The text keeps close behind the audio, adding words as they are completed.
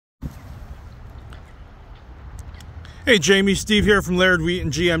Hey Jamie, Steve here from Laird Wheat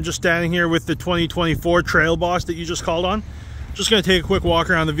and GM. Just standing here with the 2024 Trailboss that you just called on. Just going to take a quick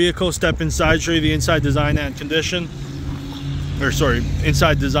walk around the vehicle, step inside, show you the inside design and condition. Or sorry,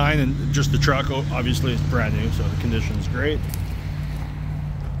 inside design and just the truck. Obviously it's brand new, so the condition is great.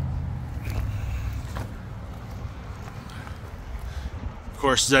 Of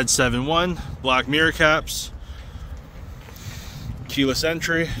course, Z71, black mirror caps, keyless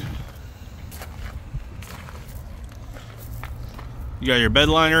entry. You got your bed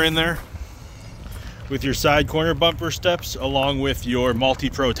liner in there with your side corner bumper steps along with your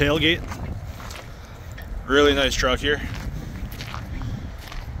multi-pro tailgate. Really nice truck here.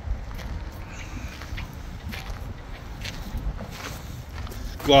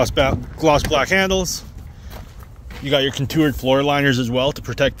 Gloss black handles. You got your contoured floor liners as well to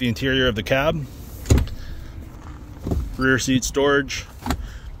protect the interior of the cab. Rear seat storage,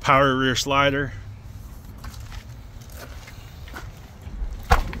 power rear slider.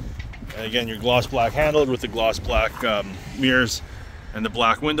 And again, your gloss black handled with the gloss black mirrors and the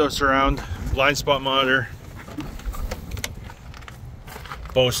black window surround, blind spot monitor,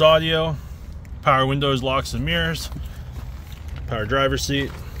 Bose audio, power windows, locks and mirrors, power driver's seat.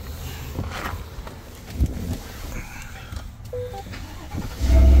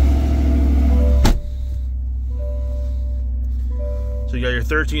 So you got your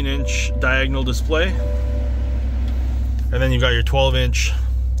 13-inch diagonal display, and then you got your 12-inch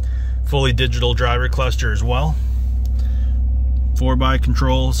fully digital driver cluster as well. 4x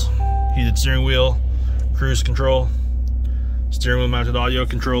controls, heated steering wheel, cruise control, steering wheel mounted audio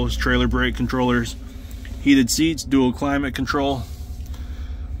controls, trailer brake controllers, heated seats, dual climate control.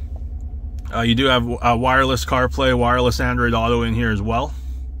 You do have wireless CarPlay, wireless Android Auto in here as well.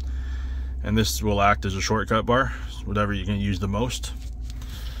 And this will act as a shortcut bar, whatever you can use the most.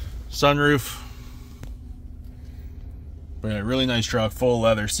 Sunroof. But a really nice truck, full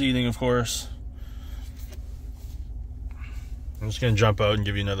leather seating, of course. I'm just going to jump out and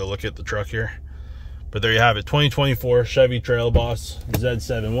give you another look at the truck here. But there you have it, 2024 Chevy Trailboss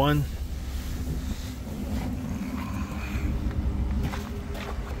Z71.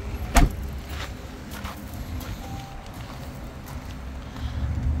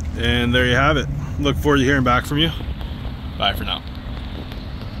 And there you have it. Look forward to hearing back from you. Bye for now.